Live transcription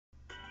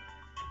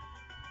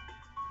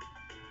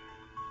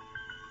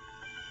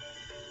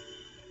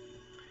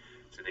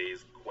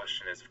Today's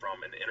question is from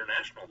an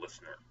international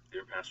listener.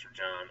 Dear Pastor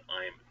John,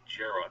 I'm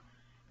Jera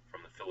from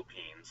the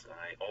Philippines.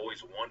 I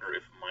always wonder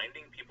if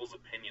minding people's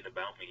opinion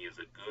about me is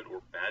a good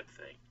or bad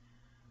thing.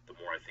 The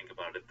more I think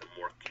about it, the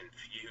more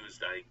confused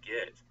I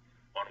get.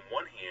 On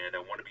one hand,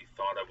 I want to be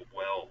thought of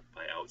well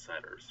by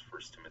outsiders,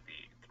 1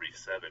 Timothy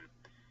 3:7.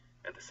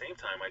 At the same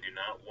time, I do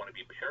not want to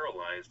be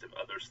paralyzed if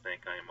others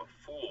think I am a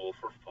fool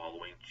for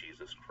following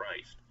Jesus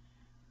Christ.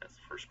 That's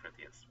 1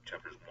 Corinthians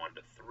chapters 1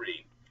 to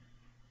 3.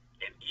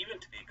 And even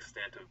to the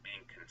extent of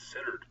being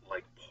considered,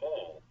 like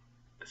Paul,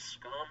 the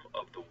scum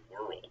of the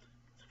world.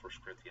 It's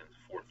 1 Corinthians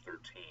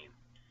 4:13.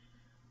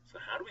 So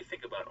how do we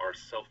think about our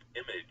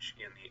self-image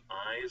in the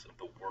eyes of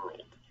the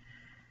world?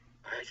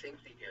 I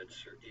think the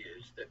answer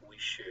is that we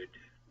should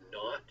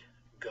not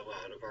go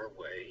out of our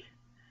way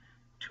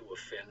to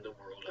offend the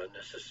world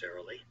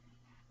unnecessarily,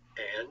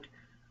 and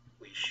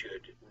we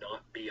should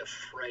not be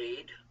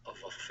afraid of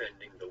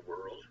offending the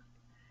world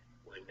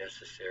when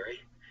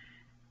necessary,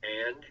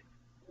 and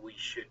we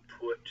should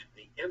put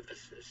the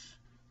emphasis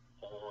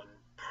on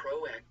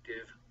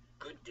proactive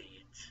good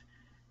deeds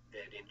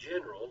that in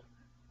general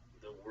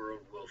the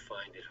world will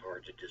find it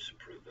hard to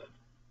disapprove of.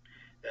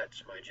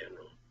 That's my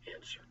general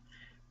answer.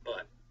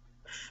 But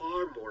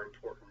far more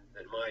important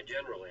than my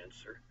general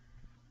answer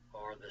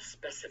are the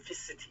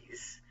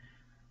specificities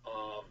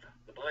of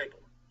the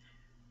Bible.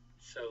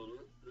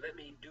 So let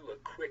me do a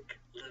quick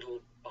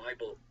little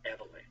Bible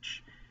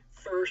avalanche.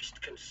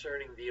 First,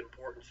 concerning the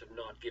importance of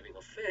not giving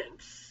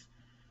offense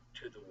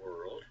to the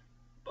world,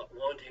 but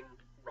wanting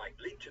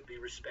rightly to be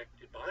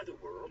respected by the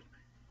world,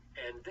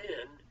 and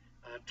then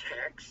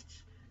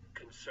texts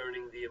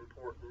concerning the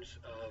importance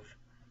of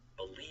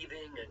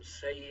believing and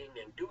saying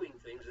and doing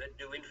things that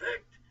do in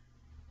fact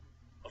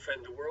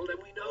offend the world,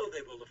 and we know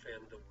they will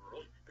offend the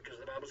world because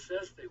the Bible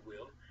says they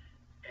will,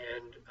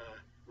 and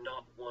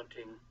not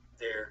wanting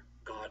their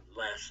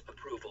God-less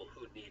approval.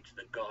 Who needs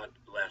the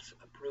God-less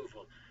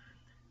approval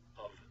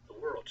of the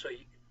world? So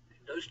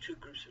those two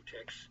groups of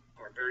texts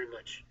are very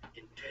much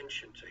in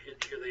tension. So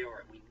here they are,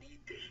 and we need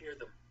to hear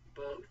them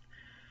both.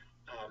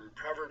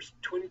 Proverbs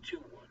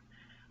 22:1.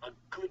 A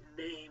good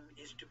name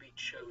is to be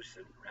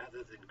chosen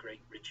rather than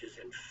great riches,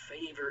 and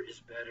favor is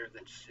better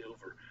than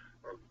silver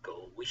or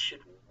gold. We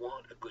should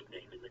want a good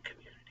name in the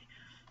community.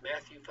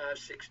 Matthew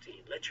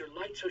 5:16. Let your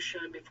light so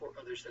shine before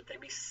others that they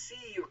may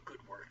see your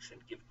good works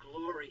and give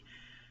glory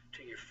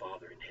to your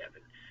Father in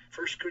heaven.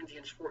 1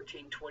 Corinthians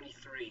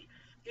 14:23.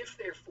 If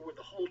therefore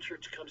the whole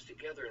church comes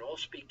together and all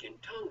speak in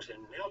tongues,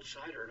 and an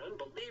outsider, an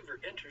unbeliever,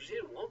 enters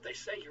in, won't they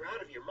say you're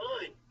out of your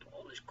mind?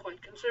 Paul is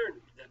quite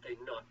concerned that they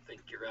not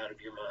think you're out of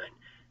your mind.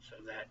 So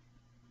that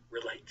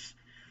relates.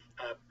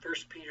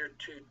 1 Peter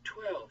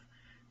 2:12.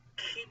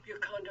 Keep your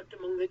conduct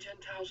among the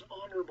Gentiles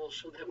honorable,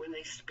 so that when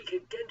they speak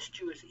against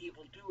you as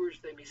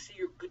evildoers, they may see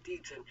your good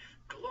deeds and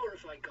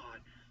glorify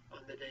God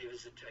on the day of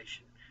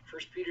visitation.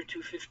 1 Peter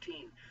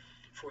 2:15.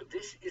 For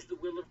this is the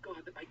will of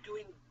God, that by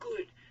doing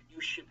good you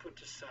should put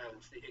to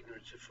silence the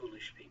ignorance of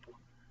foolish people.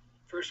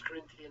 1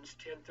 Corinthians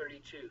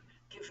 10:32.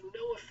 Give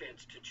no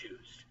offense to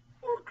Jews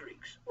or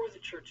Greeks or the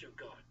church of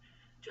God,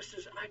 just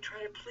as I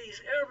try to please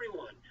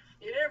everyone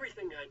in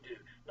everything I do,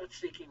 not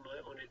seeking my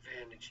own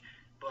advantage,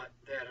 but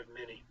that of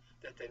many,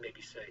 that they may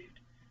be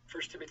saved.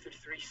 1 Timothy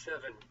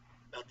 3:7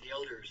 about the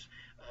elders.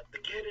 The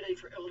candidate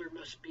for elder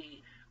must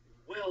be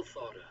well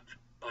thought of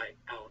by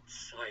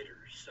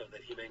outsiders, so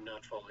that he may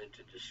not fall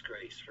into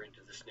disgrace or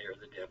into the snare of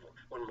the devil.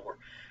 One more.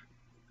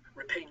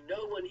 Repay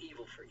no one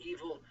evil for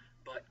evil,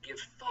 but give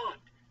thought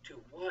to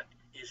what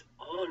is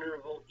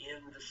honorable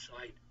in the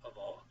sight of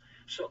all.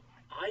 So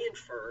I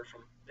infer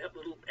from that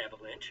little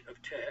avalanche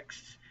of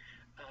texts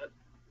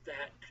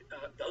that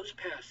those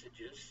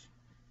passages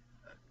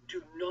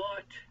do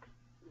not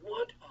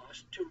want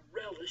us to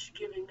relish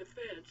giving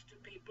offense to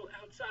people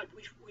outside.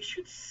 We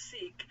should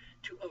seek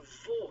to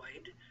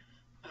avoid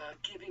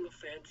giving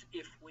offense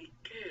if we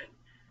can.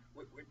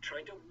 We're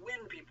trying to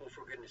win people,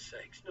 for goodness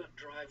sakes, not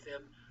drive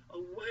them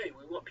away.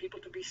 We want people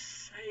to be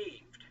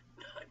saved,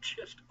 not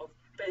just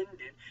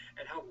offended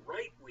at how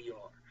right we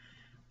are.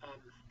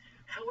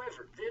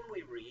 However, then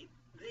we read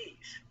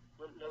these.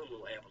 Another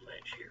little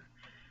avalanche here.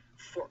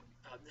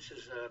 This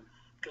is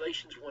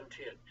Galatians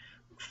 1:10.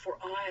 For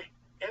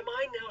am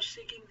I now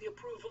seeking the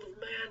approval of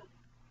man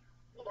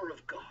or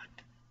of God?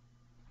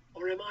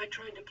 Or am I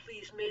trying to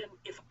please men?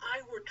 If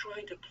I were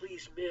trying to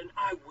please men,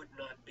 I would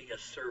not be a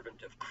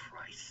servant of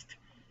Christ.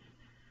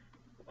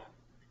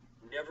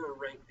 Never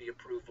rank the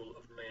approval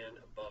of man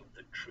above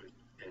the truth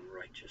and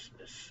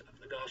righteousness of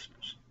the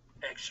Gospels.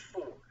 Acts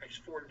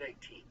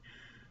 4:18.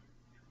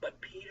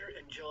 But Peter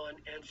and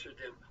John answered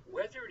them,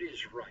 whether it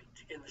is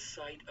right in the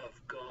sight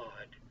of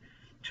God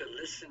to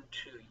listen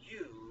to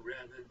you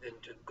rather than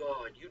to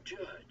God, you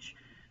judge.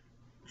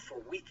 For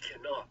we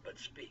cannot but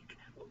speak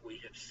what we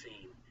have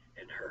seen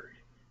and heard.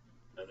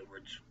 In other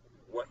words,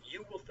 what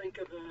you will think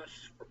of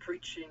us for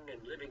preaching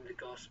and living the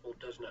gospel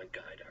does not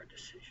guide our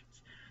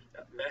decisions.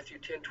 Matthew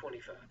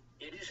 10:25.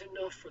 It is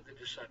enough for the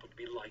disciple to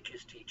be like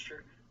his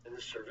teacher, and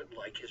the servant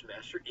like his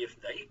master. If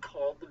they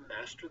call the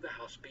master of the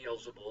house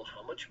Beelzebul,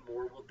 how much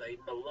more will they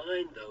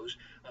malign those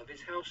of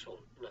his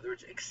household? In other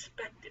words,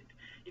 expect it.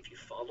 If you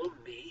follow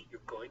me,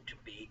 you're going to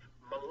be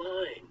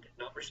maligned,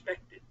 not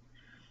respected.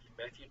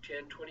 Matthew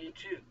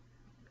 10:22.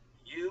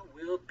 You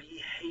will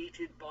be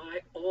hated by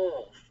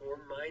all for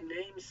my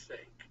name's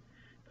sake,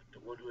 but the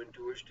one who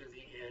endures to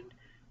the end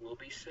will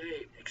be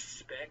saved.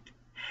 Expect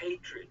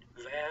hatred,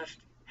 vast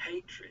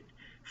hatred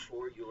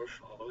for your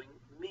following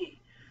me.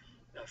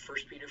 1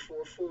 Peter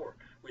 4:4.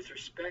 With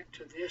respect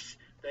to this,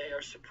 they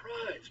are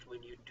surprised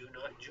when you do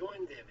not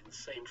join them in the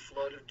same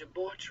flood of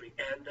debauchery,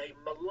 and they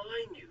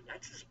malign you.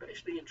 That's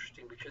especially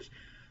interesting because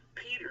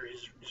Peter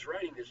is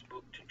writing this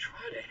book to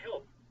try to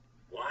help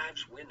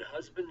wives win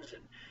husbands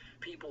and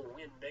people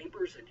win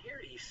neighbors. And here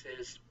he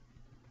says,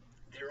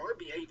 there are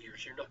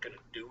behaviors you're not going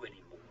to do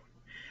anymore.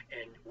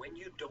 And when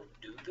you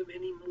don't do them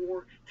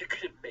anymore, they're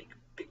going to make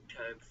big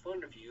time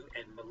fun of you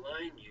and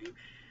malign you,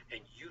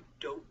 and you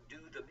don't do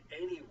them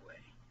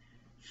anyway.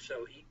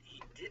 So he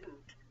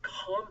didn't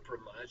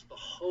compromise the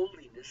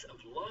holiness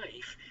of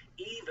life,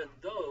 even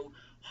though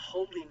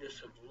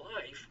holiness of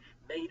life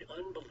made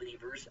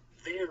unbelievers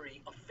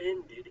very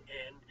offended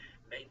and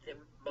made them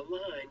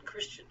malign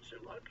Christians.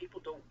 And a lot of people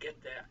don't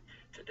get that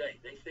today.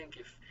 They think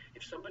if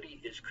somebody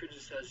is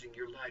criticizing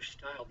your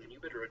lifestyle, then you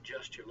better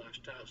adjust your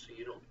lifestyle so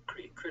you don't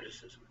create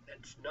criticism.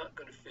 That's not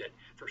going to fit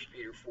 1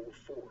 Peter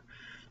 4:4.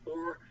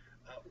 Or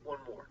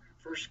one more,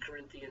 1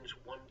 Corinthians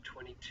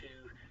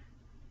 1:22.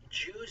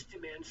 Jews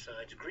demand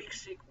signs,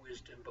 Greeks seek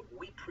wisdom, but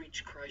we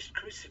preach Christ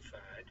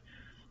crucified,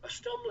 a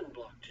stumbling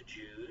block to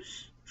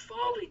Jews,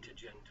 folly to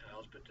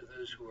Gentiles, but to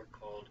those who are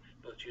called,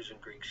 both Jews and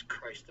Greeks,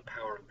 Christ the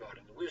power of God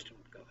and the wisdom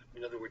of God.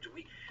 In other words,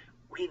 we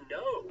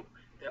know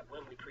that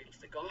when we preach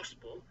the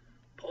gospel,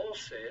 Paul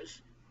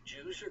says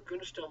Jews are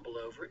going to stumble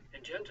over it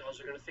and Gentiles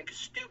are going to think it's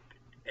stupid,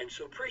 and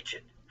so preach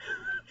it.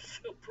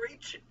 So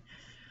preach it.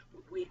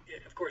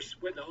 Of course,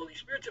 when the Holy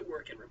Spirit's at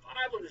work and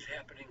revival is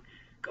happening,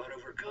 God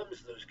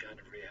overcomes those kind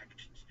of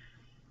reactions.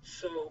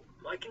 So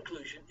my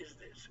conclusion is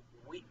this.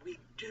 We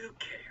do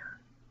care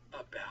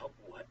about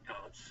what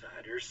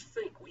outsiders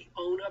think. We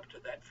own up to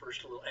that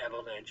first little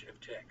avalanche of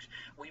text.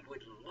 We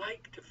would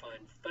like to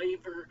find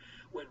favor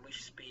when we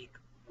speak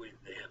with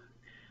them.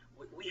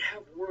 We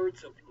have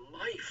words of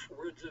life,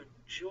 words of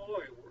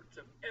joy, words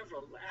of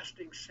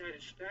everlasting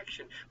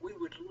satisfaction. We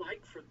would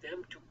like for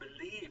them to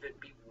believe and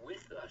be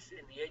with us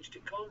in the age to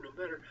come, no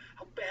matter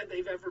how bad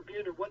they've ever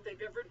been or what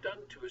they've ever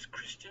done to us.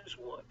 Christians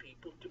want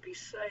people to be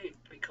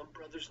saved, to become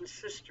brothers and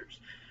sisters.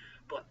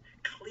 But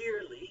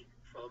clearly,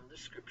 from the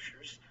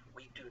Scriptures,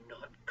 we do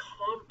not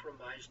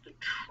compromise the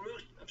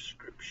truth of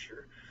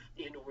Scripture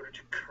in order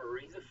to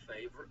curry the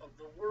favor of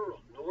the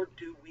world, nor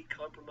do we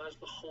compromise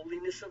the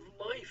holiness of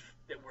life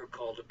that we're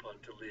called upon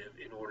to live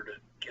in order to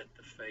get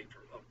the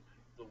favor of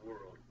the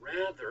world.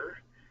 Rather,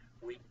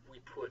 we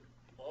put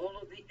all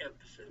of the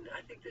emphasis, and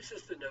I think this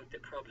is the note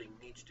that probably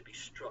needs to be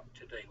struck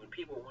today when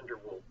people wonder,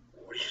 well,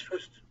 what are you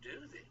supposed to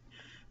do then?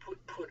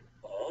 Put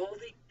all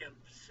the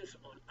emphasis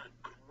on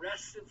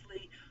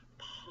aggressively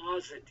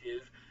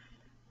positive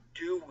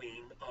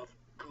doing of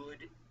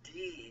good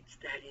deeds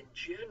that in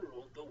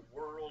general the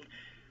world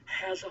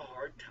has a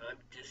hard time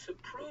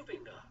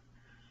disapproving of.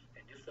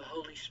 And if the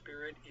Holy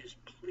Spirit is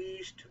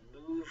pleased to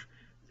move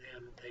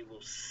them, they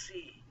will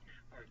see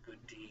our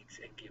good deeds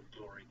and give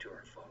glory to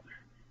our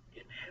Father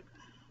in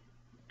heaven.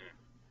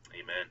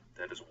 Amen.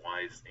 That is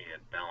wise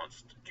and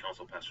balanced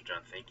counsel, Pastor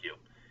John. Thank you.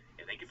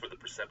 And thank you for the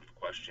perceptive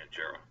question,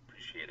 Jera.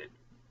 Appreciate it.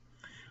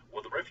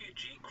 Well, the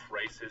refugee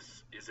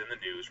crisis is in the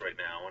news right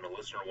now, and a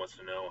listener wants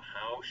to know,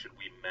 how should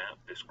we map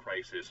this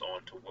crisis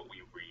onto what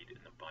we read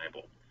in the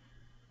Bible?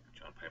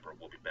 John Piper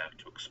will be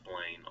back to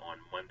explain on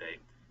Monday.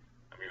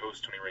 I'm your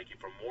host, Tony Reinke.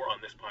 For more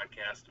on this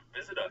podcast,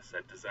 visit us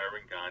at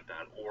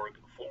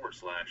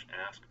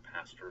desiringgod.org/Ask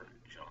Pastor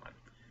John.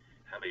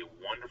 Have a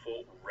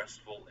wonderful,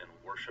 restful, and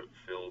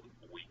worship-filled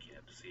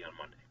weekend. See you on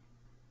Monday.